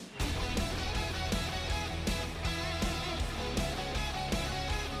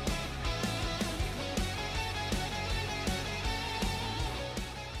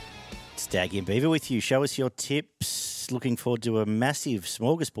Daggy and Beaver with you. Show us your tips. Looking forward to a massive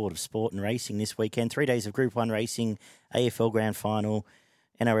smorgasbord of sport and racing this weekend. 3 days of Group 1 racing, AFL Grand Final,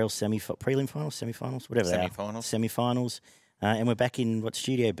 NRL prelim finals, semi-finals, whatever they are. Semi-finals. And we're back in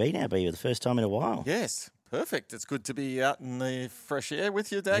Studio B now, Beaver, the first time in a while. Yes, perfect. It's good to be out in the fresh air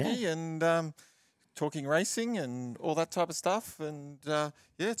with you, Daggy, and talking racing and all that type of stuff. And,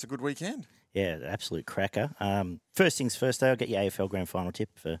 it's a good weekend. Yeah, absolute cracker. First things first, though, I'll get your AFL Grand Final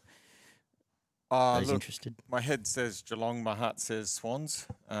tip for those interested. My head says Geelong, my heart says Swans.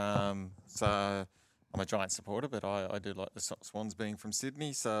 So I'm a giant supporter, but I do like the Swans being from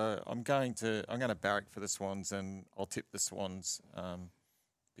Sydney. So I'm going to barrack for the Swans, and I'll tip the Swans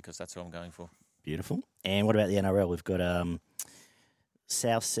because that's who I'm going for. Beautiful. And what about the NRL? We've got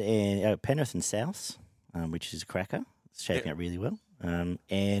South and Penrith and Souths, which is a cracker. It's shaping up really well.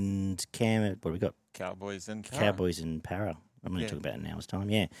 And Cam, what have we got? Cowboys and Para. I'm going to talk about it in an hour's time.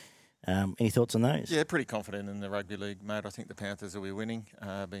 Yeah. Any thoughts on those? Yeah, pretty confident in the rugby league, mate. I think the Panthers will be winning,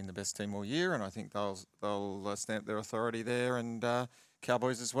 being the best team all year, and I think they'll stamp their authority there. And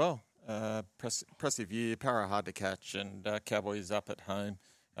Cowboys as well. Impressive year. Para hard to catch, and Cowboys up at home,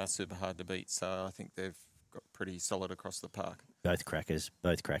 super hard to beat. So I think they've got pretty solid across the park. Both crackers,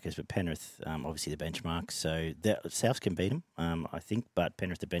 but Penrith, obviously the benchmark. So South can beat them, I think, but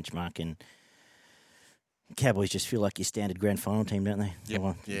Penrith the benchmark, and Cowboys just feel like your standard grand final team, don't they?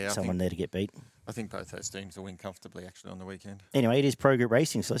 Yep. Someone there to get beat. I think both those teams will win comfortably, actually, on the weekend. Anyway, it is Pro Group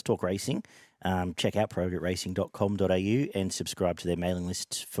Racing, so let's talk racing. Check out progroupracing.com.au and subscribe to their mailing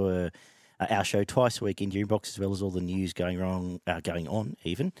list for our show twice a week in your inbox, as well as all the news going on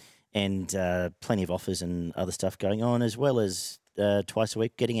even. And plenty of offers and other stuff going on, as well as twice a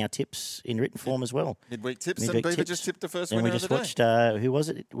week getting our tips in written form as well. Midweek tips. And Beaver just tipped the first winner of the day. And we just watched, who was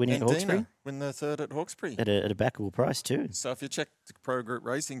it, winning at Hawkesbury? Win the third at Hawkesbury. At a backable price too. So if you checked Pro Group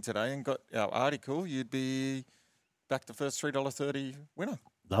Racing today and got our article, you'd be back to first $3.30 winner.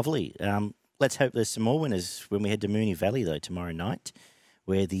 Lovely. Let's hope there's some more winners when we head to Moonee Valley, though, tomorrow night,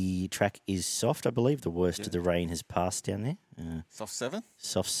 where the track is soft, I believe. The worst of the rain has passed down there. Soft 7?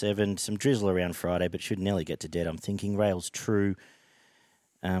 Soft 7. Some drizzle around Friday, but should nearly get to dead, I'm thinking. Rails true.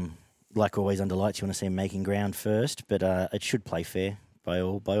 Like always under lights, you want to see them making ground first, but it should play fair by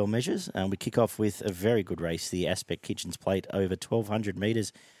all measures. We kick off with a very good race, the Aspect Kitchens Plate, over 1,200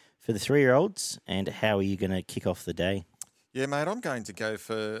 metres for the 3-year-olds. And how are you going to kick off the day? Yeah, mate, I'm going to go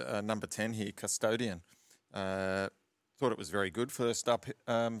for number 10 here, Custodian. Thought it was very good first up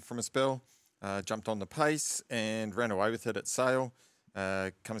from a spell. Jumped on the pace and ran away with it at Sale.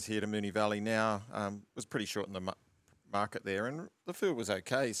 Comes here to Moonee Valley now. Was pretty short in the market there, and the field was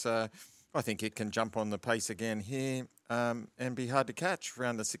okay. So I think it can jump on the pace again here and be hard to catch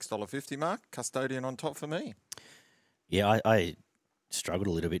around the $6.50 mark. Custodian on top for me. Yeah, I struggled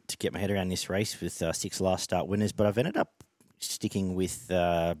a little bit to get my head around this race with 6 last start winners, but I've ended up sticking with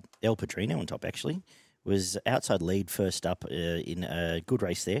El Padrino on top, actually. Was outside lead first up in a good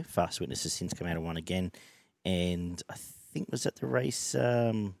race there. Fast Witness has since come out and won again. And I think was at the race,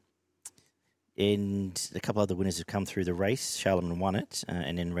 and a couple other winners have come through the race. Charlemagne won it,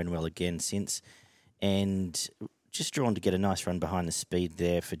 and then Renwell again since. And just drawn to get a nice run behind the speed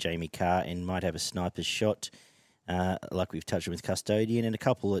there for Jamie Carr, and might have a sniper's shot, like we've touched on with Custodian, and a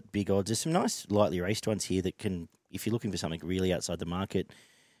couple at big odds. There's some nice lightly raced ones here that can, if you're looking for something really outside the market,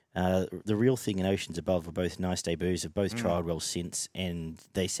 the Real Thing and Oceans Above were both nice debuts, have both trialled well since, and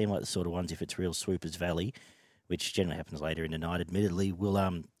they seem like the sort of ones, if it's real Swoopers Valley, which generally happens later in the night, admittedly,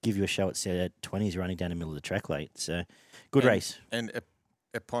 will give you a show at 20s running down the middle of the track late. So, good race. And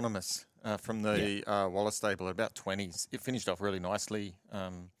Eponymous from the Wallace stable at about 20s. It finished off really nicely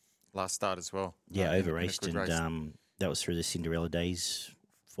last start as well. Yeah, over-raced, and that was through the Cinderella Days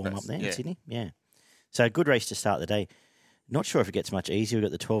form up there in Sydney. Yeah. So, good race to start the day. Not sure if it gets much easier.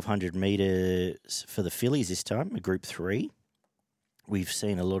 We've got the 1,200 metres for the fillies this time, a Group 3. We've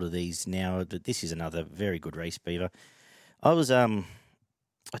seen a lot of these now, but this is another very good race, Beaver. I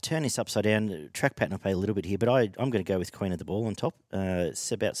turned this upside down. Track pattern will pay a little bit here, but I'm going to go with Queen of the Ball on top.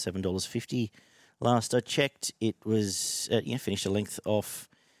 It's about $7.50. Last I checked, it was finished a length off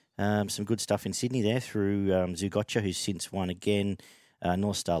some good stuff in Sydney there through Zugotcha, who's since won again,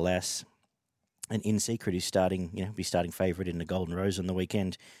 North Star Lass. And In Secret, who's be starting favourite in the Golden Rose on the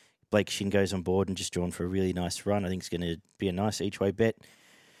weekend. Blake Shin goes on board and just drawn for a really nice run. I think it's going to be a nice each-way bet.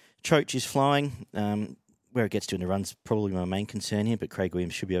 Choach is flying. Where it gets to in the run's probably my main concern here, but Craig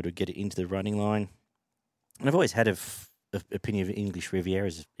Williams should be able to get it into the running line. And I've always had an opinion of English Riviera,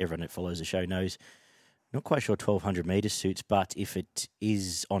 as everyone that follows the show knows. Not quite sure 1,200 metres suits, but if it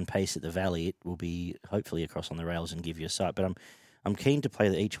is on pace at the Valley, it will be hopefully across on the rails and give you a sight. But I'm keen to play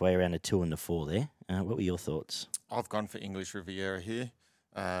the each way around the 2 and the 4 there. What were your thoughts? I've gone for English Riviera here.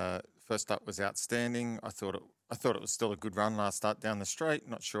 First up was outstanding. I thought it was still a good run last start down the straight.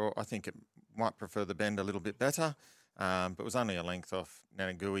 Not sure. I think it might prefer the bend a little bit better, but was only a length off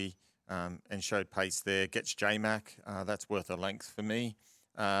Nanagui and showed pace there. Gets J-Mac. That's worth a length for me.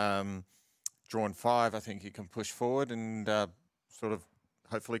 Drawn 5, I think you can push forward and sort of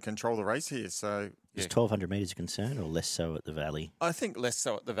hopefully control the race here. So Is 1,200 metres a concern or less so at the Valley? I think less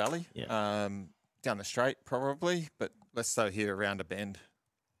so at the Valley. Yeah. Down the straight probably, but less so here around a bend.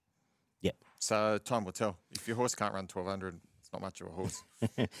 Yep. So time will tell. If your horse can't run 1,200, it's not much of a horse.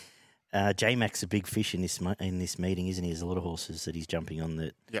 J-Mac's a big fish in this meeting, isn't he? There's a lot of horses that he's jumping on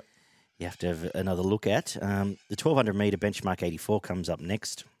that Yep. you have to have another look at. The 1,200 metre benchmark 84 comes up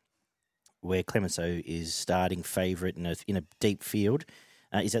next, where Clemenceau is starting favourite in a deep field.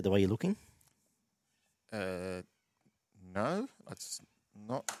 Is that the way you're looking? No, it's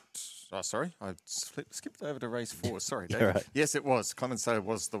not. Oh, sorry. I skipped over to race 4. Sorry, Dave. Right. Yes, it was. Clemenceau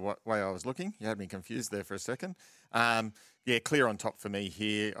was the way I was looking. You had me confused there for a second. Clear on top for me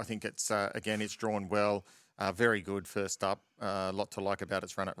here. I think it's, again, it's drawn well. Very good first up. A lot to like about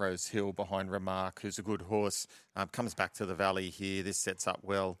its run at Rose Hill behind Remark, who's a good horse. Comes back to the Valley here. This sets up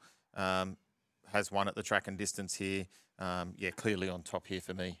well. Has won at the track and distance here. Clearly on top here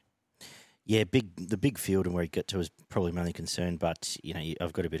for me. Yeah, the big field and where he got to is probably my only concern, but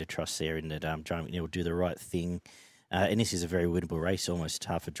I've got a bit of trust there in that John McNeil will do the right thing. And this is a very winnable race, almost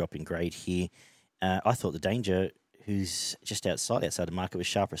half a drop in grade here. I thought the Danger, who's just outside the market, was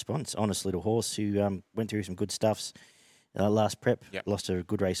Sharp Response. Honest little horse who went through some good stuffs last prep, Yep. Lost a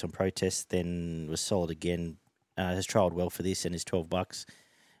good race on protest, then was solid again. Has trialled well for this and is $12.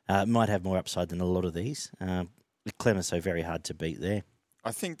 Might have more upside than a lot of these. Clemenceau very hard to beat there.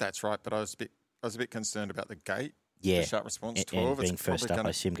 I think that's right, but I was a bit concerned about the gate. Yeah, the Sharp Response 12. And being first up, I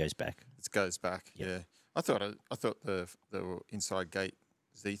assume goes back. It goes back. Yep. Yeah, I thought the inside gate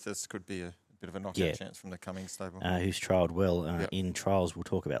Zethus could be a bit of a knockout chance from the Cummings stable. Who's trialled well in trials we'll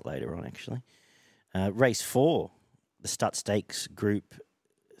talk about later on, actually. Race 4, the Stut Stakes Group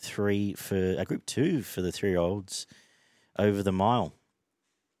 3 for Group 2 for the 3-year-olds over the mile.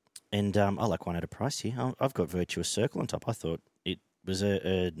 And I like one at a price here. I've got Virtuous Circle on top. I thought it was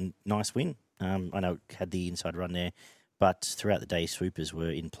a nice win. I know it had the inside run there, but throughout the day, swoopers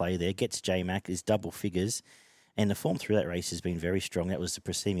were in play there. Gets J-Mac is double figures, and the form through that race has been very strong. That was the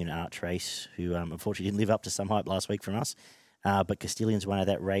Proscenium Arch race, who unfortunately didn't live up to some hype last week from us. But Castilian's won out of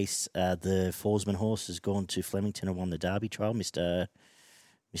that race. The Forsman horse has gone to Flemington and won the Derby trial, Mr.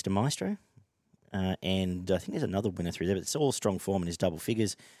 Maestro. And I think there's another winner through there, but it's all strong form in his double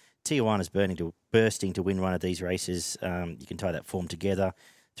figures. Tijuana's bursting to win one of these races. You can tie that form together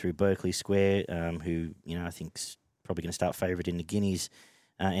through Berkeley Square, who I think's probably going to start favourite in the Guineas,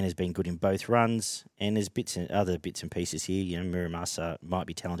 and has been good in both runs. And there's other bits and pieces here. Miramasa might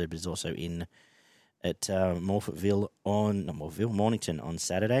be talented, but is also in at Mornington on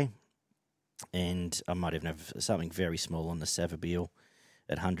Saturday. And I might even have something very small on the Savabeel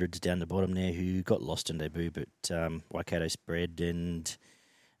at hundreds down the bottom there, who got lost in debut, but Waikato spread and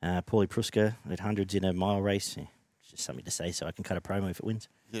Paulie Pruska at hundreds in a mile race. Yeah, it's just something to say so I can cut a promo if it wins.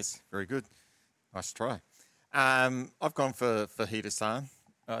 Yes, very good. Nice try. I've gone for Hita-san.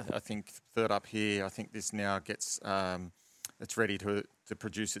 I think third up here. I think this now gets it's ready to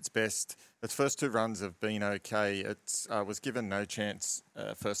produce its best. Its first 2 runs have been okay. It was given no chance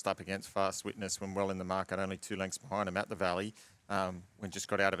first up against Fast Witness when well in the market, only 2 lengths behind him at the Valley. When just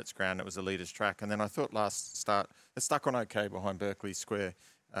got out of its ground, it was a leader's track. And then I thought last start, it stuck on okay behind Berkeley Square.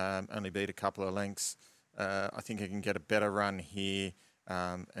 Only beat a couple of lengths. I think it can get a better run here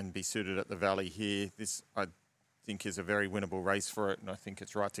and be suited at the Valley here. This, I think, is a very winnable race for it, and I think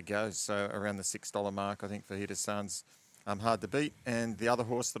it's right to go. So around the $6 mark, I think for Hita-san's hard to beat. And the other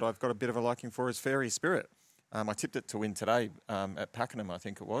horse that I've got a bit of a liking for is Fairy Spirit. I tipped it to win today at Pakenham, I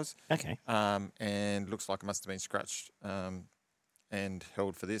think it was. Okay. And looks like it must have been scratched and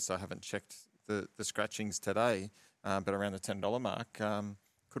held for this. I haven't checked the scratchings today, but around the $10 mark,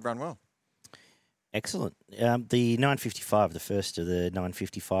 could run well. Excellent. The 955, the first of the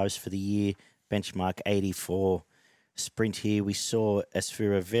 955s for the year, benchmark 84 sprint here. We saw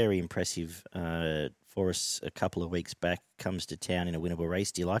Asfura, very impressive for us a couple of weeks back, comes to town in a winnable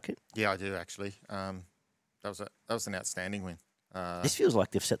race. Do you like it? Yeah, I do actually. That was an outstanding win. This feels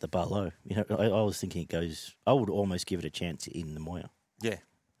like they've set the bar low. I was thinking it goes. I would almost give it a chance in the Moya. Yeah.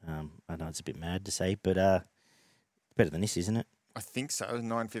 I know it's a bit mad to say, but better than this, isn't it? I think so.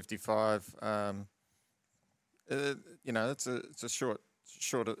 955. It's a short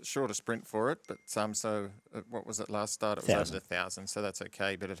shorter sprint for it, but what was it last start? It was 1,000. over the 1,000, so that's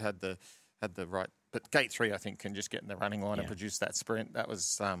okay. But it had the right. But Gate 3, I think, can just get in the running line and produce that sprint. That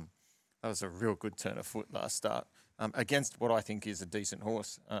was a real good turn of foot last start against what I think is a decent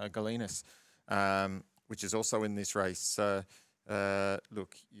horse, Galenas, which is also in this race. So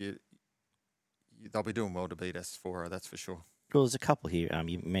look, they'll be doing well to beat us for her, that's for sure. Well, there's a couple here.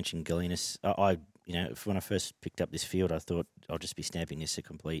 You mentioned Galenas. When I first picked up this field, I thought I'll just be stamping this a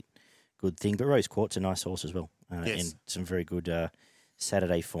complete good thing. But Rose Quartz, a nice horse as well, and some very good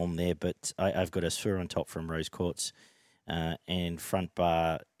Saturday form there. But I've got a spur on top from Rose Quartz, and Front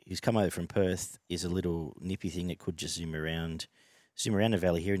Bar, who's come over from Perth, is a little nippy thing that could just zoom around the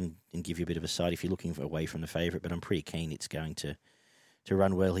valley here and give you a bit of a sight if you're looking away from the favourite. But I'm pretty keen it's going to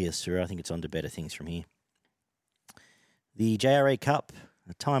run well here, Sir. I think it's on to better things from here. The JRA Cup,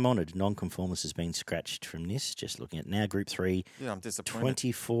 a time-honoured non-conformist has been scratched from this. Just looking at now, Group 3. Yeah, I'm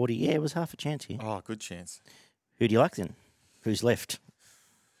disappointed. 2040. Yeah, it was half a chance here. Oh, good chance. Who do you like then? Who's left?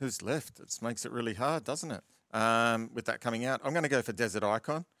 Who's left? It makes it really hard, doesn't it? With that coming out, I'm going to go for Desert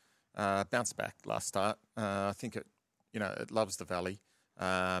Icon. Bounced back last start. I think it loves the valley.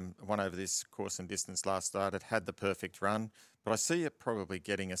 Won over this course and distance last start. It had the perfect run, but I see it probably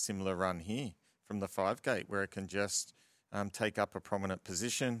getting a similar run here from the 5 gate where it can just take up a prominent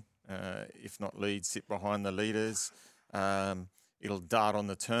position, if not lead, sit behind the leaders. It'll dart on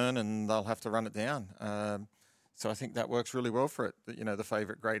the turn and they'll have to run it down. So I think that works really well for it. The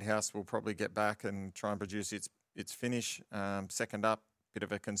favourite Great House will probably get back and try and produce its finish. Second up, bit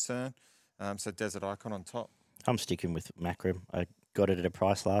of a concern. So Desert Icon on top. I'm sticking with Macro. I got it at a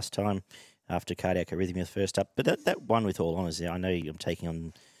price last time after Cardiac Arrhythmia first up. But that one, with all honours there, I know I'm taking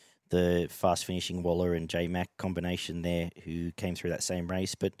on the fast-finishing Waller and J-Mac combination there, who came through that same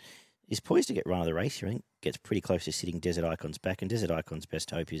race, but is poised to get run of the race here. I think gets pretty close to sitting Desert Icon's back, and Desert Icon's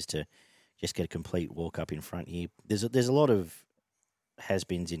best hope is to just get a complete walk-up in front here. There's a lot of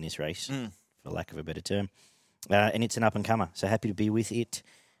has-beens in this race, for lack of a better term, and it's an up-and-comer, so happy to be with it.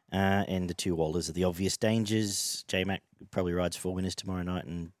 And the 2 Wallers are the obvious dangers. J-Mac probably rides 4 winners tomorrow night,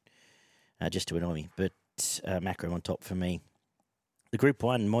 and just to annoy me, but Macro on top for me. The Group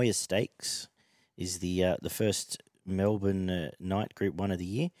 1 Moya Stakes is the first Melbourne night Group 1 of the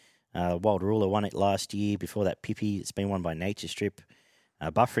year. Wild Ruler won it last year. Before that, Pippi. It's been won by Nature Strip.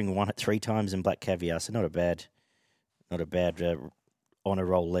 Buffering won it 3 times, and Black Caviar. So not a bad honour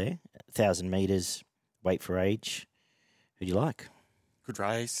roll there. 1,000 metres, weight for age. Who do you like? Good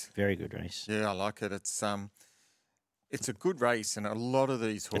race. Very good race. Yeah, I like it. It's a good race, and a lot of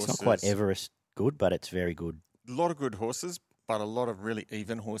these horses. It's not quite Everest good, but it's very good. A lot of good horses, but a lot of really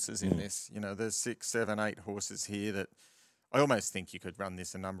even horses in this. There's 6, 7, 8 horses here that I almost think you could run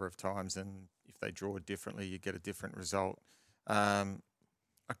this a number of times, and if they draw differently, you get a different result. I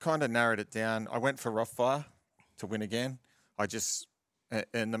kind of narrowed it down. I went for Rothfire to win again.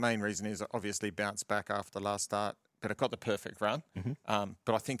 And the main reason is obviously bounced back after the last start, but it got the perfect run.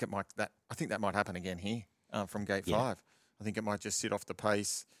 But I think that might happen again here from Gate 5. I think it might just sit off the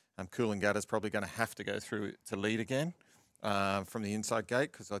pace. Coolangatta's probably going to have to go through to lead again. From the inside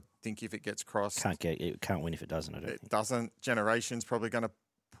gate, because I think if it gets crossed, it can't win if it doesn't. I don't think. Doesn't. Generation's probably going to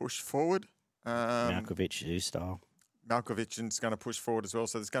push forward. Malkovich style. Malkovich's going to push forward as well,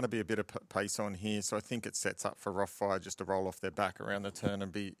 so there's going to be a bit of pace on here. So I think it sets up for Rothfire just to roll off their back around the turn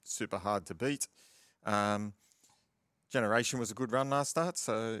and be super hard to beat. Generation was a good run last start,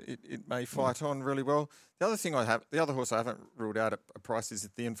 so it may fight on really well. The other horse I haven't ruled out at a price is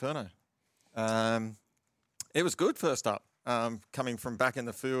the Inferno. It was good first up. Coming from back in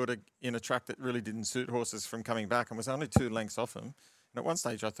the field in a track that really didn't suit horses from coming back and was only 2 lengths off him. And at one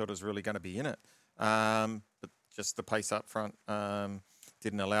stage I thought it was really going to be in it. But just the pace up front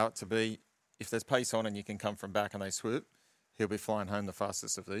didn't allow it to be. If there's pace on and you can come from back and they swoop, he'll be flying home the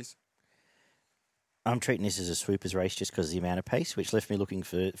fastest of these. I'm treating this as a swoopers race just because of the amount of pace, which left me looking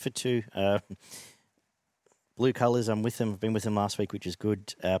for 2. Blue colours, I'm with them. I've been with them last week, which is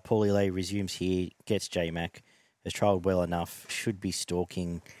good. Paul Ely resumes here, gets J-Mac, has trialled well enough, should be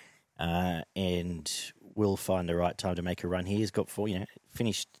stalking, and will find the right time to make a run here. He's got 4,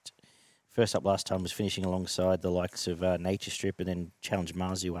 finished first up last time, was finishing alongside the likes of Nature Strip and then challenged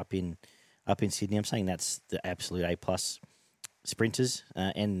Marzu up in Sydney. I'm saying that's the absolute A+ sprinters,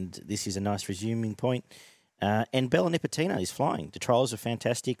 and this is a nice resuming point. And Bella Nipotina is flying. The trials are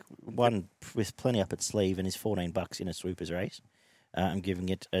fantastic. One with plenty up its sleeve and is $14 in a swoopers race. I'm giving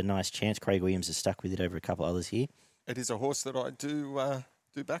it a nice chance. Craig Williams has stuck with it over a couple others here. It is a horse that I do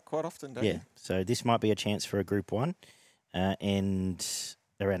back quite often, don't you? So this might be a chance for a Group 1, and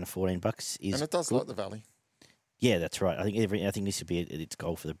around the $14 is. And it does good. like the Valley. Yeah, that's right. I think this would be its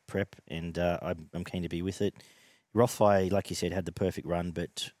goal for the prep, and I'm keen to be with it. Rothfire, like you said, had the perfect run,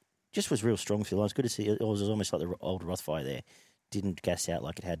 but just was real strong for the line. It's good to see. It was almost like the old Rothfire there. Didn't gas out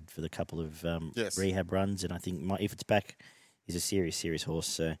like it had for the couple of rehab runs, and I think if it's back, he's a serious horse.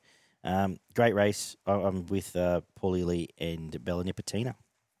 So great race. I'm with Paulie Lee and Bella Nipotina.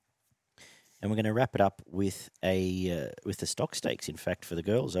 And we're going to wrap it up with the stock stakes, in fact, for the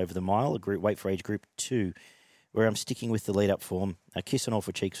girls over the mile, Weight for Age Group 2, where I'm sticking with the lead-up form. Kiss on All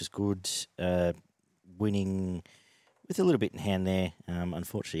for Cheeks was good, winning with a little bit in hand there.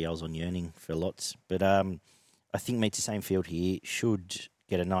 Unfortunately, I was on Yearning for lots. But I think Meets the Same Field here should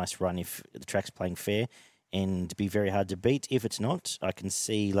get a nice run if the track's playing fair and be very hard to beat. If it's not, I can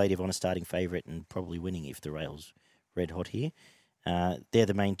see Lady of Honour starting favourite and probably winning if the rail's red hot here. They're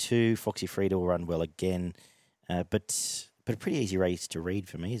the main two. Foxy Frida will run well again, but a pretty easy race to read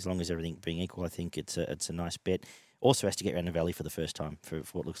for me as long as everything being equal. I think it's a nice bet. Also has to get around the valley for the first time for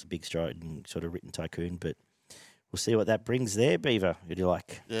what looks a big stride and sort of written tycoon, but we'll see what that brings there. Beaver, who do you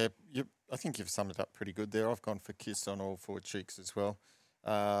like? Yeah, I think you've summed it up pretty good there. I've gone for Kiss on All Four Cheeks as well.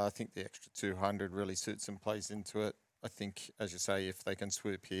 I think the extra 200 really suits and plays into it. I think, as you say, if they can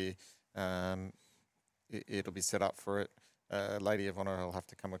swoop here, it'll be set up for it. Lady of Honour will have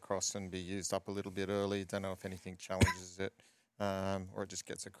to come across and be used up a little bit early. Don't know if anything challenges it or it just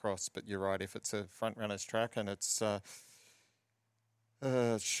gets across. But you're right, if it's a front runner's track and it's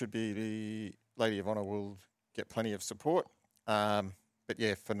should be the Lady of Honour will get plenty of support. But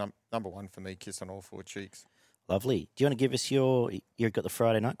yeah, for number one for me, Kiss on All Four Cheeks. Lovely. Do you want to give us you've got the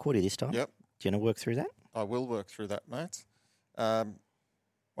Friday night quarter this time? Yep. Do you want to work through that? I will work through that, mate.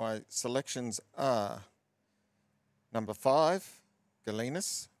 My selections are number 5,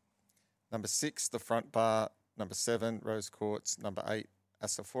 Galenas. Number 6, The Front Bar. Number 7, Rose Quartz. Number 8,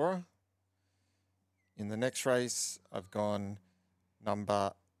 Asaphora. In the next race, I've gone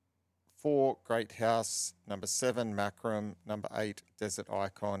number 4, Great House. Number 7, Macram. Number 8, Desert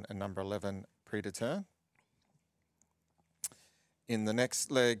Icon. And number 11, Predeturn. In the next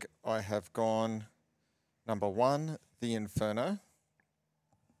leg, I have gone number 1, The Inferno.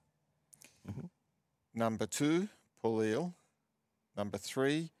 Mm-hmm. Number 2, Polil. Number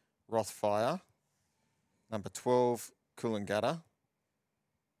 3, Rothfire. Number 12, Coolangatta.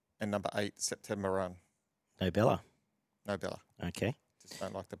 And number 8, September Run. No Bella. No Bella. Okay. Just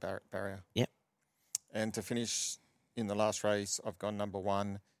don't like the barrier. Yep. And to finish in the last race, I've gone number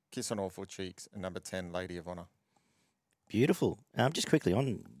 1, Kiss on All Four Cheeks, and number 10, Lady of Honour. Beautiful. Just quickly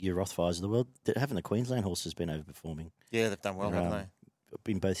on your Rothfires of the world, haven't the Queensland horses been overperforming? Yeah, they've done well, haven't they?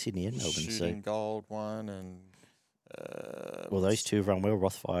 Been both Sydney and Melbourne. Shooting Gold one and... well, those two have run well.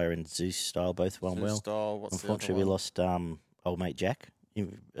 Rothfire and Zeus Style both run well. Style, Unfortunately, we lost old mate Jack. I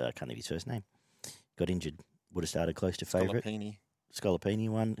can't think of his first name. Got injured. Would have started close to favourite. Scolopini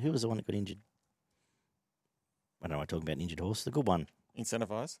won. Who was the one that got injured? I don't know. I'm talking about an injured horse. The good one.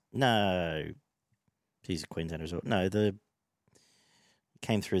 Incentivise? No. He's a Queensland resort. No,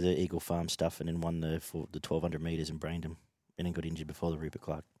 came through the Eagle Farm stuff and then won the 1,200 metres and brained him, and then got injured before the Rupert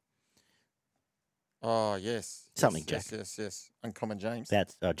Clark. Oh, yes. Something, Jack. Yes. Uncommon James.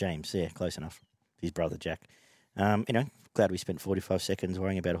 That's James, yeah, close enough. His brother, Jack. Glad we spent 45 seconds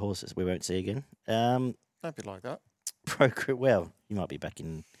worrying about horses we won't see again. Don't be like that. Well, you might be back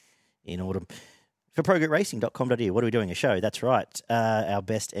in autumn. For progretracing.com.au, what are we doing? A show, that's right. Our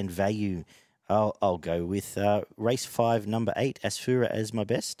best and value. I'll go with race 5, number 8, Asfura as my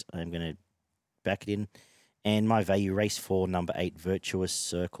best. I'm going to back it in. And my value, race 4, number 8, Virtuous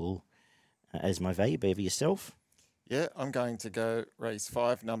Circle as my value. Beaver, yourself? Yeah, I'm going to go race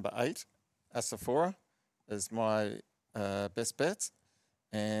 5, number 8, Asaphora as my best bet.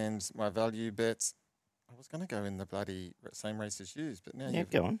 And my value bet, I was going to go in the bloody same race as you, but now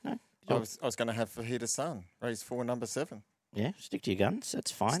go on. No, I was going to have Fajita Sun, race 4, number 7. Yeah, stick to your guns.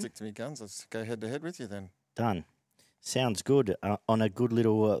 That's fine. Stick to me guns. Let's go head-to-head with you then. Done. Sounds good. On a good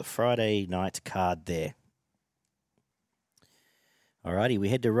little Friday night card there. Alrighty, we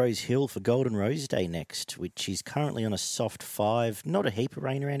head to Rose Hill for Golden Rose Day next, which is currently on a soft 5. Not a heap of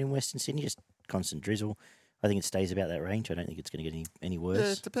rain around in Western Sydney, just constant drizzle. I think it stays about that range. I don't think it's going to get any worse.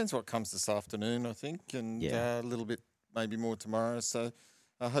 Yeah, it depends what comes this afternoon, I think, and a little bit maybe more tomorrow. So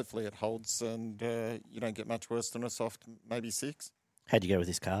hopefully it holds and you don't get much worse than a soft maybe 6. How'd you go with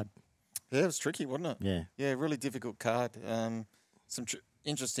this card? Yeah, it was tricky, wasn't it? Yeah. Yeah, really difficult card. Some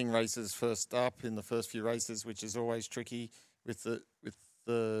interesting races first up in the first few races, which is always tricky with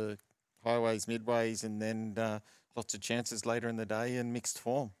the highways, midways, and then lots of chances later in the day and mixed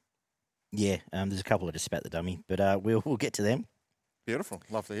form. Yeah, there's a couple that just spat the dummy, but we'll get to them. Beautiful.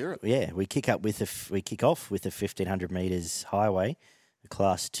 Love to hear it. Yeah, we kick off with the 1,500 metres highway,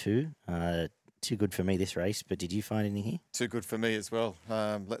 Class 2. Too good for me, this race, but did you find anything here? Too good for me as well.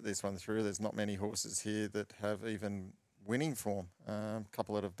 Let this one through. There's not many horses here that have even winning form. A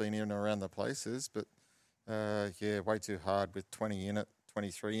couple that have been in and around the places, but way too hard with 20 in it,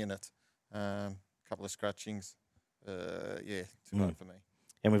 23 in it. Couple of scratchings. Too hard for me.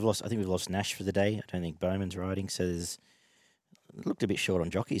 And I think we've lost Nash for the day. I don't think Bowman's riding, so there's looked a bit short on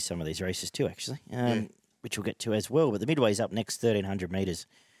jockeys some of these races too, actually, which we'll get to as well. But the Midway's up next, 1,300 metres.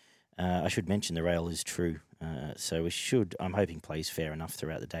 I should mention the rail is true, so I'm hoping plays fair enough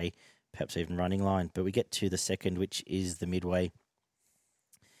throughout the day, perhaps even running line. But we get to the second, which is the Midway.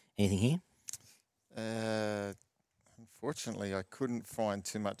 Anything here? Unfortunately, I couldn't find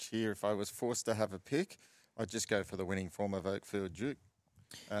too much here. If I was forced to have a pick, I'd just go for the winning form of Oakfield Duke.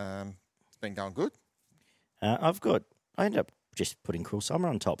 It's been going good. I ended up just putting Cruel Summer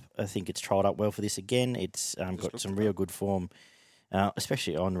on top. I think it's trialled up well for this again. It's got some real good form,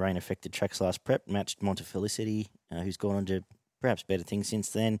 especially on rain-affected tracks last prep. Matched Montefelicity, who's gone on to perhaps better things since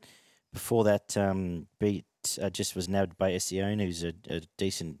then. Before that, just was nabbed by Essione, who's a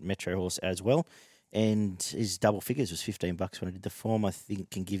decent metro horse as well. And his double figures was $15 when I did the form. I think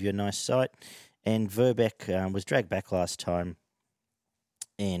can give you a nice sight. And Verbeck was dragged back last time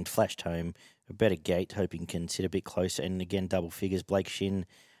and flashed home. A better gate, hoping can sit a bit closer. And again, double figures. Blake Shin,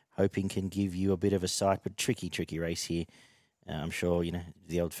 hoping can give you a bit of a sight, but tricky race here. I'm sure,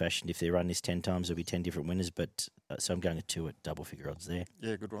 the old-fashioned, if they run this 10 times, there'll be 10 different winners. But so I'm going to 2 at double figure odds there.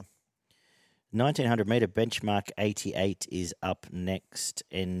 Yeah, good one. 1,900 metre benchmark 88 is up next.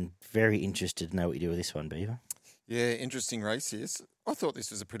 And very interested to know what you do with this one, Beaver. Yeah, interesting race here. I thought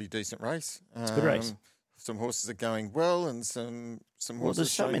this was a pretty decent race. It's a good race. Some horses are going well, and some horses. Well,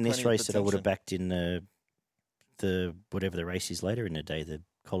 there's some in this race that I would have backed in the whatever the race is later in the day, the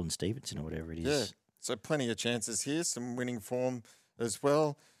Colin Stevenson or whatever it is. Yeah, so plenty of chances here, some winning form as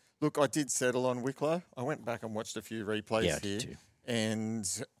well. Look, I did settle on Wicklow. I went back and watched a few replays here, I did too.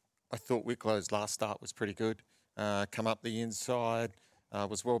 And I thought Wicklow's last start was pretty good. Come up the inside,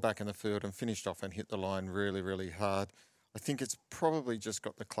 was well back in the field, and finished off and hit the line really, really hard. I think it's probably just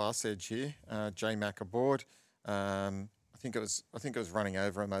got the class edge here. J Mac aboard. I think it was running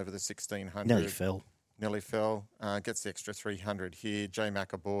over him over the 1,600. Nearly fell. Gets the extra 300 here. J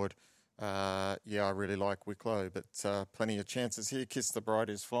Mac aboard. I really like Wicklow, but plenty of chances here. Kiss the Bride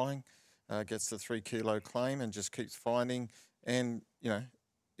is flying. Gets the 3 kilo claim and just keeps finding. And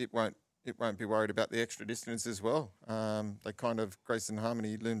it won't be worried about the extra distance as well. They kind of Grace and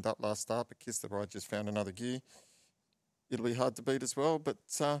Harmony loomed up last start, but Kiss the Bride just found another gear. It'll be hard to beat as well, but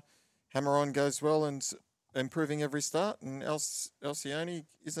Hammer On goes well and improving every start, and Alcione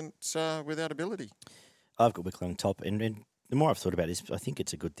isn't without ability. I've got Wicklow on top, and the more I've thought about this, I think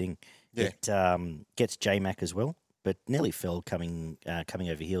it's a good thing. Yeah. It gets J-Mac as well, but nearly fell coming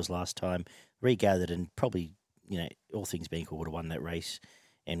over heels last time, regathered and probably, all things being equal, would have won that race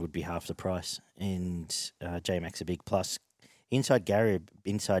and would be half the price. And J-Mac's a big plus. Inside barrier,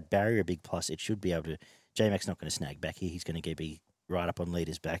 a big plus. It should be able to... J-Mac's not going to snag back here. He's going to be right up on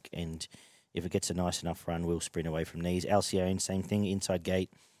leader's back, and if it gets a nice enough run, we'll sprint away from these. Alcione, same thing, inside gate.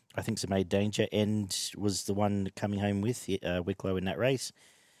 I think it's a made danger and was the one coming home with Wicklow in that race.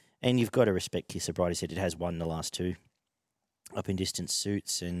 And you've got to respect Kiss the Bride. He said it has won the last 2 up in distance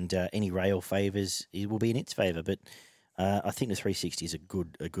suits, and any rail favours, it will be in its favour. But I think the 360 is a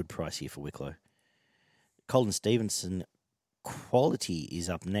good price here for Wicklow. Colin Stevenson Quality is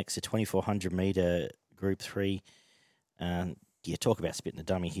up next, a 2,400 metre Group 3. Talk about spitting the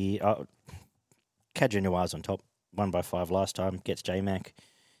dummy here. Cadre Noir's on top, won by 5 last time, gets J-Mac,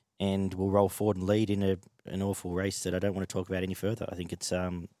 and will roll forward and lead in an awful race that I don't want to talk about any further. I think it's...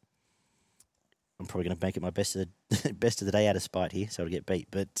 I'm probably going to make it my best of the day out of spite here, so I'll get beat.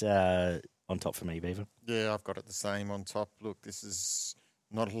 But on top for me, Beaver. Yeah, I've got it the same on top. Look, this is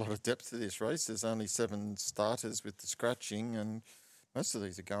not a lot of depth to this race. There's only 7 starters with the scratching, and most of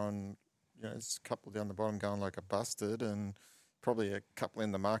these are going... there's a couple down the bottom going like a busted, and probably a couple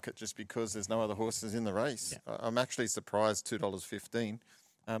in the market just because there's no other horses in the race. Yeah. I'm actually surprised $2.15.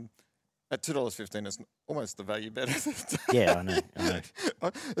 At $2.15, it's almost the value better. Yeah, I know.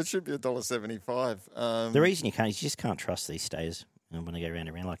 It should be $1.75. The reason you just can't trust these stays when they go round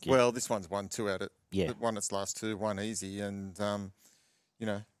and round like you. Well, this one's won 2 out of it. Yeah. It won its last 2, 1 easy, and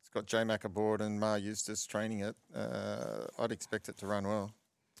it's got J-Mac aboard and Ma Eustace training it. I'd expect it to run well.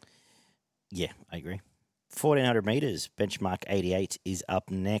 Yeah, I agree. 1,400 metres, benchmark 88 is up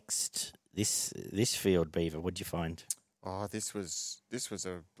next. This field, Beaver, what'd you find? Oh, this was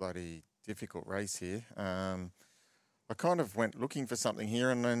a bloody difficult race here. I I kind of went looking for something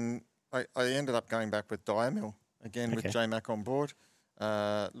here, and then I ended up going back with Diamill again with J-Mac on board.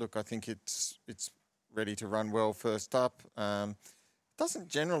 Look, I think it's ready to run well first up. Doesn't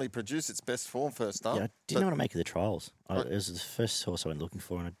generally produce its best form first up. Yeah, I didn't know what to make of the trials. It was the first horse I went looking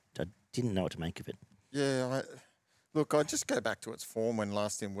for, and I didn't know what to make of it. Yeah, look, I just go back to its form when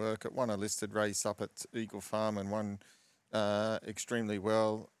last in work. It won a listed race up at Eagle Farm and won extremely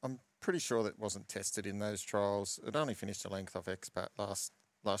well. I'm pretty sure that wasn't tested in those trials. It only finished a length off Expat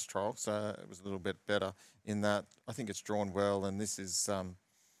last trial, so it was a little bit better in that. I think it's drawn well, and this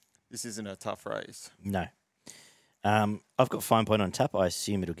isn't a tough race. No. I've got Fine Point on tap. I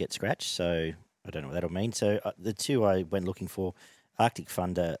assume it'll get scratched, so I don't know what that'll mean. So the two I went looking for, Arctic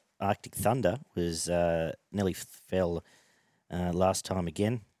Thunder was nearly fell last time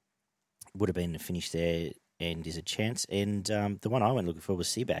again. Would have been a finish there and is a chance. And the one I went looking for was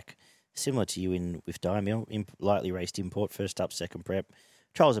Seaback. Similar to you with Diamill, lightly raced import, first up, second prep.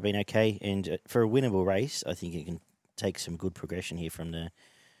 Trials have been okay, and for a winnable race, I think it can take some good progression here from the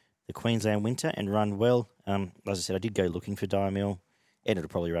Queensland winter and run well. As I said, I did go looking for Diamill, and it'll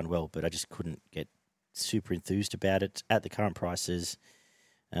probably run well, but I just couldn't get super enthused about it at the current prices.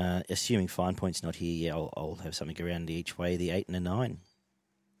 Assuming Fine Point's not here, yeah, I'll have something around each way, the 8 and a 9.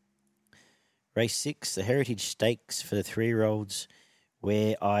 Race 6, the Heritage Stakes for the 3-year-olds,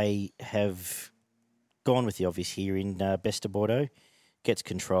 where I have gone with the obvious here in Best of Bordeaux. Gets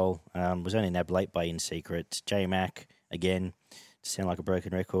control. Was only nabbed late by In Secret. J-Mac, again, to sound like a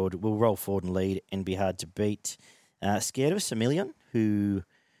broken record, will roll forward and lead and be hard to beat. Scared of Semillion, who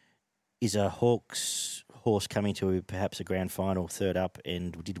is a Hawks horse coming to perhaps a grand final, third up,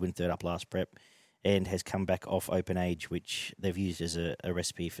 and did win third up last prep, and has come back off Open Age, which they've used as a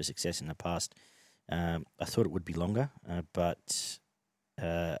recipe for success in the past. I thought it would be longer, but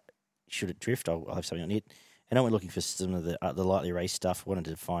should it drift, I'll have something on it. And I went looking for some of the lightly raced stuff. Wanted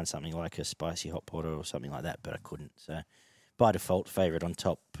to find something like a Spicy Hot Porter or something like that, but I couldn't. So by default, favourite on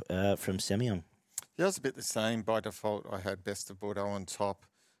top from Semillon. Yeah, I was a bit the same. By default, I had Best of Bordeaux on top.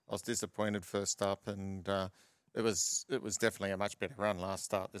 I was disappointed first up, and it was definitely a much better run last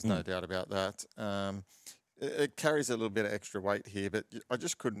start. There's no doubt about that. It carries a little bit of extra weight here, but I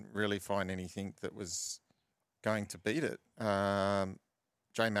just couldn't really find anything that was going to beat it.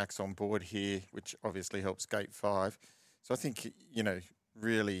 J-Max on board here, which obviously helps Gate 5. So I think,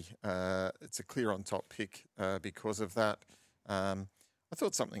 really it's a clear on top pick because of that. I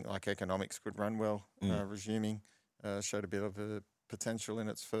thought something like Economics could run well, resuming. Showed a bit of a potential in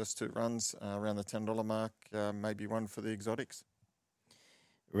its first two runs around the $10 mark, maybe one for the exotics.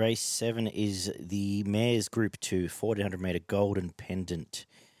 Race 7 is the Mares Group 2 1400-metre Golden Pendant.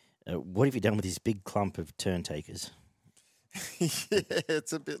 What have you done with this big clump of turn takers? Yeah,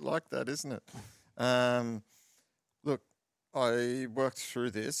 it's a bit like that, isn't it? Look, I worked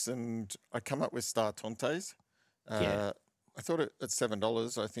through this and I come up with Star Tontes. I thought at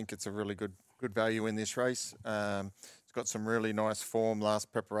 $7, I think it's a really good value in this race. It's got some really nice form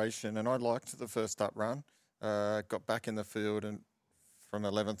last preparation, and I liked the first up run. Got back in the field and from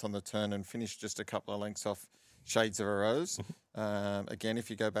 11th on the turn and finished just a couple of lengths off Shades of a Rose. Again, if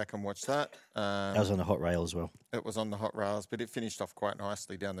you go back and watch that. That was on the hot rail as well. It was on the hot rails, but it finished off quite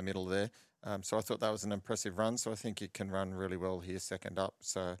nicely down the middle there. So I thought that was an impressive run. So I think it can run really well here, second up.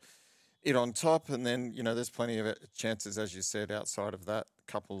 So it on top, and then, there's plenty of chances, as you said, outside of that,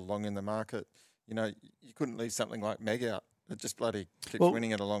 a couple long in the market. You couldn't leave something like Meg out. It just bloody keeps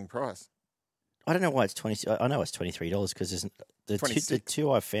winning at a long price. I don't know why it's 20. I know it's $23 because the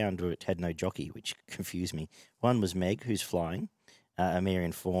two I found had no jockey, which confused me. One was Meg, who's flying, a mare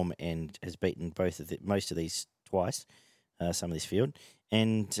in form, and has beaten most of these twice. Some of this field,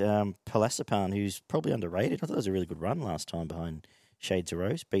 and Palasipan, who's probably underrated. I thought it was a really good run last time behind Shades of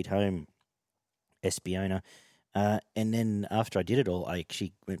Rose. Beat home Espiona, and then after I did it all, I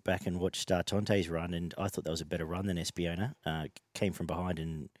actually went back and watched Star Tonte's run, and I thought that was a better run than Espiona. Came from behind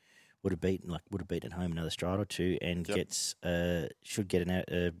and would have beaten at home another stride or two, and should get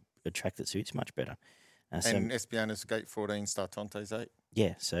a track that suits much better. And Espiona's Gate 14, Star Tonte's 8.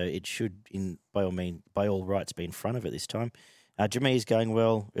 Yeah, so it should, by all rights, be in front of it this time. Jamee's going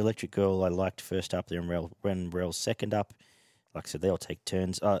well. Electric Girl, I liked first up there, and Rel's second up. Like I said, they'll take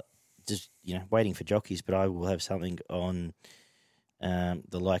turns. Just waiting for jockeys, but I will have something on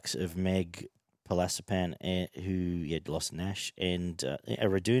the likes of Meg, Palasipan, who lost Nash, and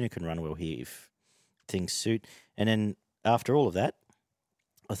Raduna can run well here if things suit. And then after all of that,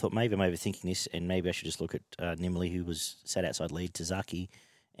 I thought maybe I'm overthinking this, and maybe I should just look at Nimley, who was sat outside lead to Zaki,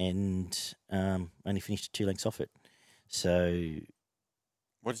 and only finished 2 lengths off it. So,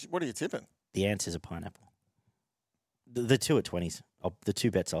 what are you tipping? The answer's a pineapple. The two at 20s. The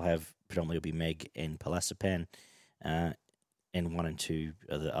two bets I'll have predominantly will be Meg and Palacipan, and 1 and 2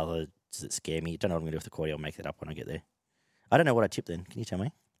 are the others that scare me. Don't know what I'm going to do with the quaddy. I'll make that up when I get there. I don't know what I tipped then. Can you tell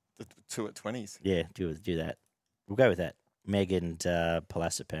me? The two at 20s. Yeah, do that. We'll go with that. Meg and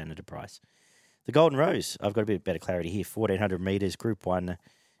Palacipan at a price. The Golden Rose. I've got a bit better clarity here. 1,400 metres, Group 1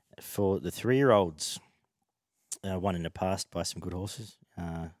 for the 3-year-olds. Won in the past by some good horses.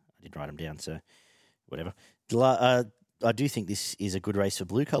 I did write them down, so whatever. I do think this is a good race for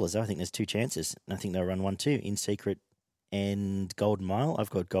blue colours. I think there's 2 chances. I think they'll run 1-2, In Secret and Golden Mile. I've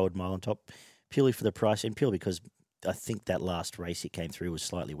got Golden Mile on top, purely for the price and purely because I think that last race it came through was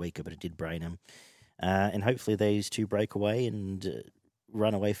slightly weaker, but it did brain them. And hopefully these 2 break away and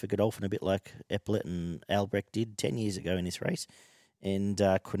run away for Godolphin a bit like Epaulet and Albrecht did 10 years ago in this race. And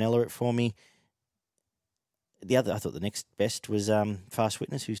Quinella it for me. I thought the next best was Fast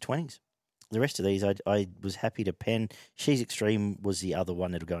Witness, who's 20s. The rest of these, I was happy to pen. She's Extreme was the other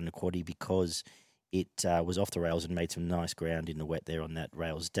one that'll go in the quaddie because it was off the rails and made some nice ground in the wet there on that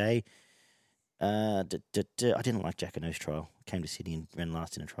rails day. I didn't like Jacquinot's trial. Came to Sydney and ran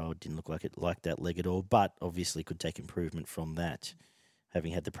last in a trial. Didn't look like it liked that leg at all, but obviously could take improvement from that,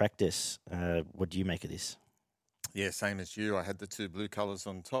 having had the practice. What do you make of this? Yeah, same as you. I had the 2 blue colours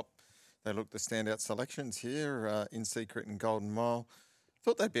on top. They look the standout selections here, In Secret and Golden Mile.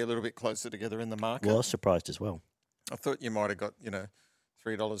 Thought they'd be a little bit closer together in the market. Well, I was surprised as well. I thought you might have got, $3,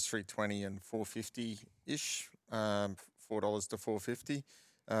 $3.20 and $4.50-ish, $4 to $4.50.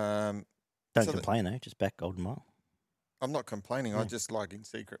 Don't complain, though. Just back Golden Mile. I'm not complaining. Yeah. I just like In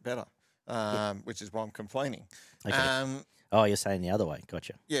Secret better, which is why I'm complaining. Okay. You're saying the other way.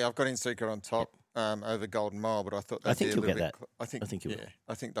 Gotcha. Yeah, I've got In Secret on top over Golden Mile, but I thought they'd be a little bit... I think you will.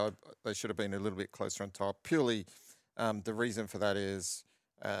 I think they should have been a little bit closer on top. Purely, the reason for that is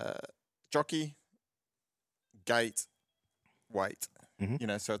jockey, gate, weight.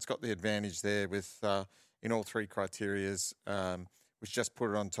 Mm-hmm. So it's got the advantage there with in all 3 criterias, which just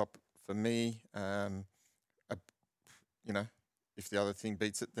put it on top for me. If the other thing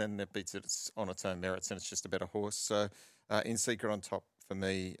beats it, then it beats it on its own merits, and it's just a better horse. So In Secret on top for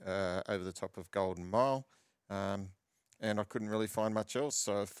me, over the top of Golden Mile, and I couldn't really find much else.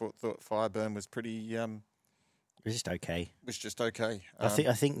 So I thought Fireburn was pretty. It was just okay. It was just okay. I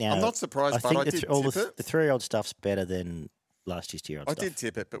think now. I'm not surprised, but I did tip it. The 3-year-old stuff's better than last year's 2-year-old stuff. I did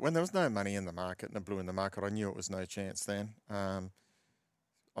tip it, but when there was no money in the market and the blue in the market, I knew it was no chance then. I'm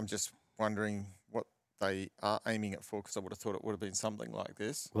just wondering what they are aiming it for because I would have thought it would have been something like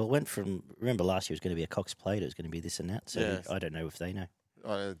this. Well, it went from, remember last year it was going to be a Cox Plate, it was going to be this and that, so yeah. I don't know if they know.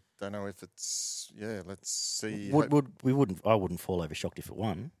 I don't know if it's, let's see. I wouldn't fall over shocked if it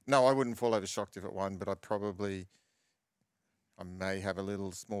won. No, I wouldn't fall over shocked if it won, but I may have a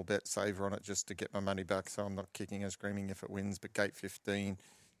little small bet saver on it just to get my money back, so I'm not kicking and screaming if it wins. But Gate 15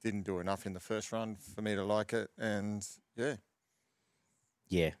 didn't do enough in the first run for me to like it, and yeah.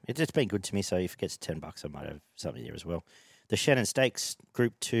 Yeah, it's been good to me, so if it gets $10, I might have something there as well. The Shannon Stakes,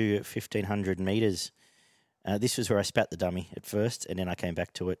 Group 2, 1,500 metres. This was where I spat the dummy at first, and then I came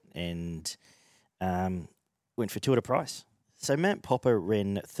back to it and went for 2 at a price. So Matt Popper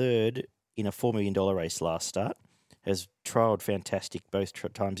ran 3rd in a $4 million race last start. Has trialled fantastic both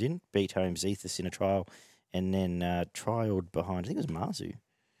times in, beat Holmes Ethos in a trial, and then trialled behind, I think it was Marzu.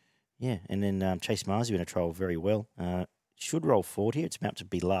 Yeah, and then Chase Marzu in a trial very well. Should roll forward here. It's about to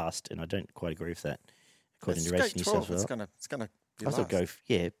be last, and I don't quite agree with that. According to Racing New South Wales, it's gonna be last. I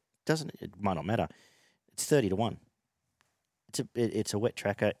thought it might not matter. It's 30 to 1. It's a wet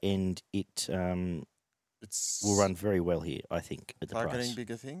tracker, and it will run very well here, I think, at the price. Targeting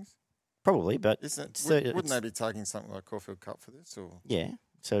bigger things? Probably, but wouldn't they be targeting something like Caulfield Cup for this? Or yeah,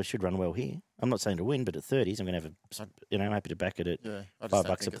 so it should run well here. I'm not saying to win, but at 30s, I'm going to have I'm happy to back it at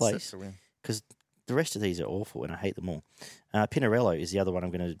 $5 a place because the rest of these are awful, and I hate them all. Pinarello is the other one I'm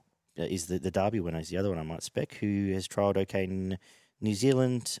going to is the Derby winner is the other one I might spec, who has trialled okay in New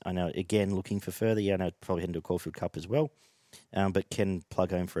Zealand. I know again looking for further. Yeah, I know probably heading to a Caulfield Cup as well, but can plug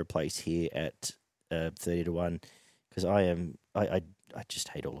home for a place here at 30 to 1 because I just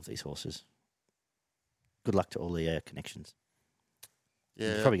hate all of these horses. Good luck to all the connections.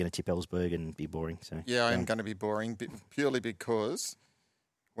 Yeah, you're probably going to tip Ellsberg and be boring. So yeah, I am going to be boring, purely because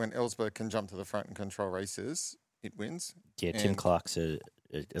when Ellsberg can jump to the front and control races, it wins. Yeah, Tim Clark's a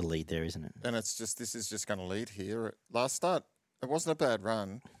lead there, isn't it? And this is just going to lead here. Last start, it wasn't a bad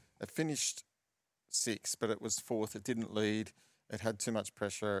run. It finished 6th, but it was 4th. It didn't lead. It had too much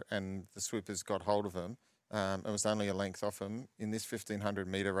pressure, and the swoopers got hold of him. It was only a length off him. In this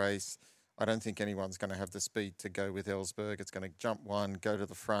 1,500-metre race, I don't think anyone's going to have the speed to go with Ellsberg. It's going to jump 1, go to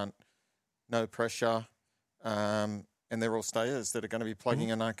the front, no pressure, and and they're all stayers that are going to be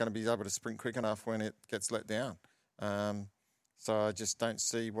plugging and aren't going to be able to sprint quick enough when it gets let down. So I just don't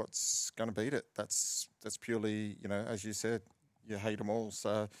see what's going to beat it. That's purely, as you said, you hate them all.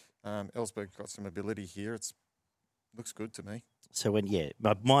 So Ellsberg's got some ability here. Looks good to me. So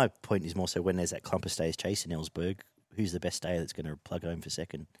my point is more so when there's that clump of stayers chasing Ellsberg, who's the best stayer that's going to plug home for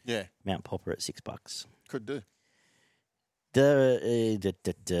second? Yeah. Mount Popper at $6. Could do.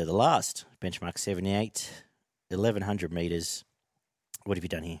 The last benchmark 78, 1,100 metres. What have you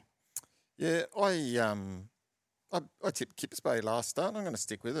done here? Yeah, I tipped Kips Bay last start, and I'm going to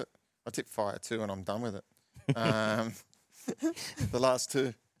stick with it. I tipped Fire too, and I'm done with it. The last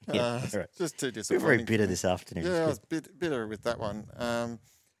two. Right. Just too disappointing. We're very bitter this afternoon. Yeah, I was bitter with that one.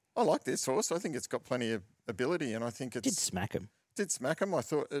 I like this horse. I think it's got plenty of ability, and I think it did smack him. Did smack him. I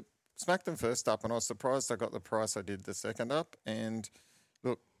thought it smacked him first up, and I was surprised I got the price I did the second up. And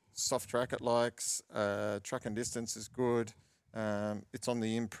look, soft track it likes. Track and distance is good. It's on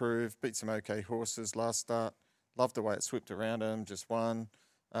the improve. Beat some okay horses last start. Loved the way it swept around him. Just won.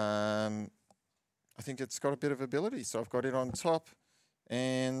 I think it's got a bit of ability, so I've got it on top.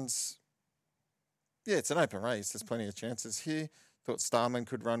 And yeah, it's an open race. There's plenty of chances here. Thought Starman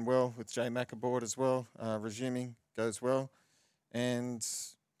could run well with J Mac aboard as well. Resuming goes well. And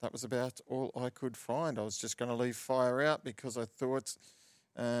that was about all I could find. I was just going to leave Fire out because I thought...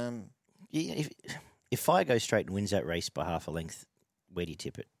 If Fire goes straight and wins that race by half a length, where do you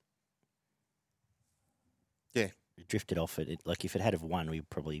tip it? Yeah. It drifted off it. Like if it had have won, we'd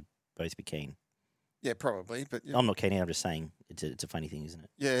probably both be keen. Yeah, probably. But I'm not keen. I'm just saying it's a funny thing, isn't it?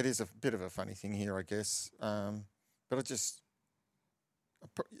 Yeah, it is a bit of a funny thing here, I guess. But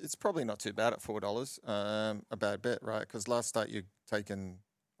it's probably not too bad at $4. A bad bet, right? Because last start you're taking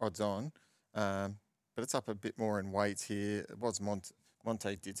odds on, but it's up a bit more in weight here. It was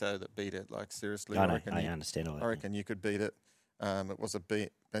Monte Ditto that beat it. Like seriously, I understand all that. I reckon you could beat it. It was a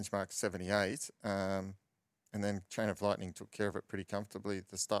benchmark 78, and then Chain of Lightning took care of it pretty comfortably at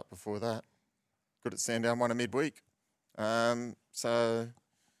the start before that. Good at Sandown, won a midweek. So,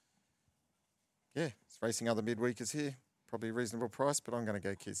 yeah, it's racing other midweekers here. Probably a reasonable price, but I'm going to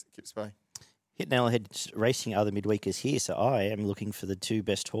go Kips Bay. Hit nail ahead racing other midweekers here. So I am looking for the two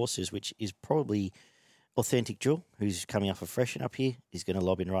best horses, which is probably Authentic Jewel, who's coming off a freshen up here. He's going to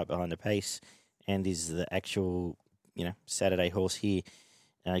lob in right behind the pace and is the actual, Saturday horse here.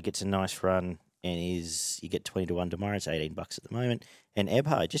 Gets a nice run and you get 20 to 1 tomorrow. It's $18 at the moment. And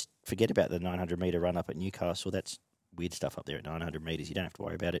Ebha, just forget about the 900 metre run up at Newcastle. That's weird stuff up there at 900 metres. You don't have to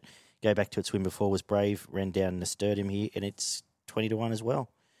worry about it. Go back to its win before, was Brave, ran down Nasturtium here, and it's 20 to 1 as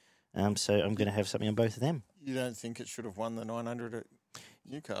well. So I'm going to have something on both of them. You don't think it should have won the 900 at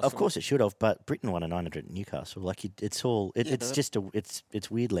Newcastle? Of course it should have, but Britain won a 900 at Newcastle. Like it's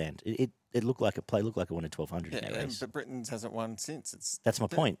weird land. It looked like it looked like it won a 1200 in that race. But Britain hasn't won since. That's my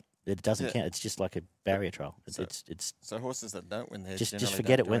point. It doesn't count. It's just like a barrier trial. It's so horses that don't win there. Just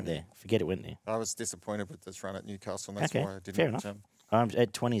forget it went there. Forget it went there. I was disappointed with this run at Newcastle, and that's why I didn't. Fair enough.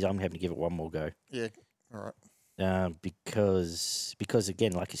 At 20s, I'm having to give it one more go. Yeah, all right. Because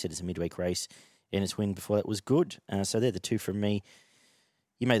again, like you said, it's a midweek race, and its win before that was good. So they're the two from me.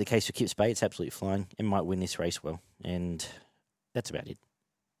 You made the case for Kips Bay. It's absolutely flying and might win this race well, and that's about it.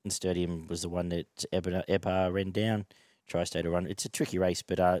 And Sturdium was the one that Ebha ran down. Tri-State to run. It's a tricky race,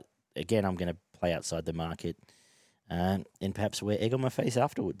 but again, I'm going to play outside the market and perhaps wear egg on my face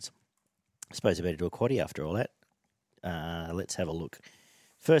afterwards. I suppose I better do a quaddie after all that. Let's have a look.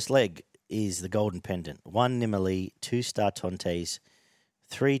 First leg is the Golden Pendant. 1 Nimali, 2 Star Tontes,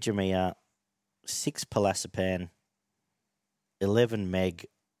 3 Jamia, 6 Palasipan, 11 Meg,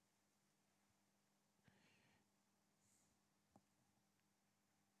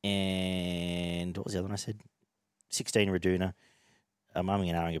 and what was the other one I said? 16 Raduna. I'm umming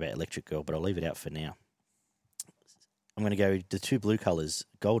and ahhing about Electric Girl, but I'll leave it out for now. I'm going to go the two blue colours,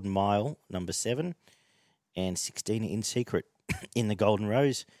 Golden Mile, number 7, and 16 In Secret in the Golden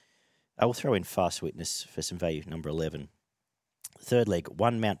Rose. I will throw in Fast Witness for some value, number 11. Third leg,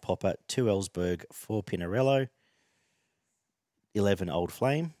 1 Mount Popper, 2 Ellsberg, 4 Pinarello, 11 Old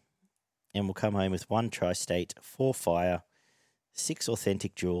Flame. And we'll come home with 1 Tri-State, 4 Fire, 6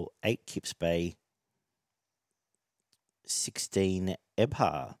 Authentic Jewel, 8 Kips Bay, 16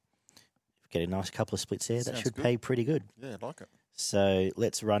 Ebha. Get a nice couple of splits there. That should pay pretty good. Yeah, I like it. So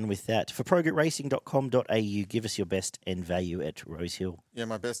let's run with that. For progretracing.com.au, give us your best and value at Rosehill. Yeah,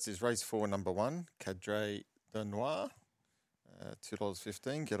 my best is race 4, number 1, Cadre de Noir,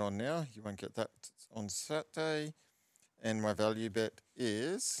 $2.15. Get on now. You won't get that on Saturday. And my value bet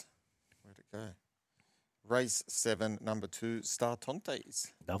is, where'd it go? Race 7, number 2, Star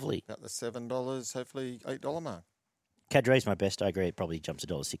Tontes. Lovely. About the $7, hopefully $8 mark. Cadre's my best. I agree. It probably jumps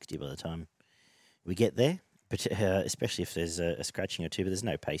 $1.60 by the time we get there, but especially if there's a scratching or two. But there's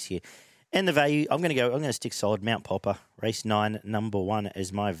no pace here. And the value, I'm going to stick solid. Mount Popper, race 9, number 1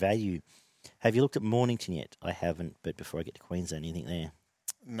 as my value. Have you looked at Mornington yet? I haven't. But before I get to Queensland, anything there?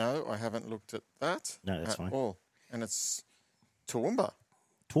 No, I haven't looked at that. No, that's fine. All. And it's Toowoomba.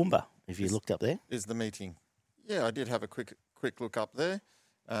 Toowoomba. Have you looked up there? Is the meeting? Yeah, I did have a quick look up there.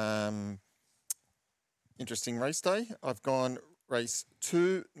 Interesting race day. I've gone race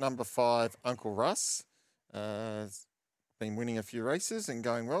 2, number 5, Uncle Russ. Been winning a few races and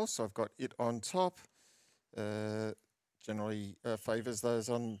going well, so I've got it on top. Generally favours those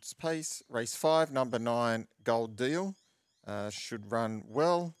on pace. Race 5, number 9, Gold Deal. Should run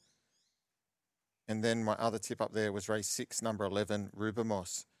well. And then my other tip up there was race 6, number 11,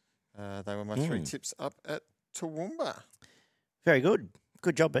 Rubamos. They were my 3 tips up at Toowoomba. Very good.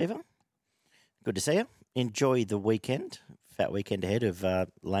 Good job, Beaver. Good to see you. Enjoy the weekend. Fat weekend ahead of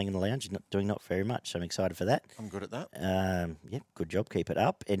laying in the lounge and doing not very much. So I'm excited for that. I'm good at that. Good job. Keep it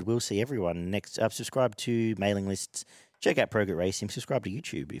up. And we'll see everyone next. Subscribe to mailing lists. Check out Progress Racing. Subscribe to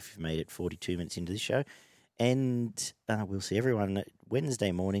YouTube if you've made it 42 minutes into this show. And we'll see everyone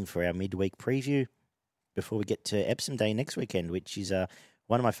Wednesday morning for our midweek preview before we get to Epsom Day next weekend, which is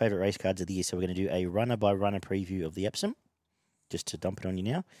one of my favourite race cards of the year. So we're going to do a runner-by-runner preview of the Epsom, just to dump it on you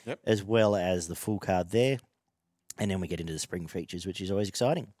now, as well as the full card there. And then we get into the spring features, which is always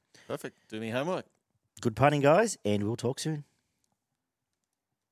exciting. Perfect. Do me homework. Good punting, guys, and we'll talk soon.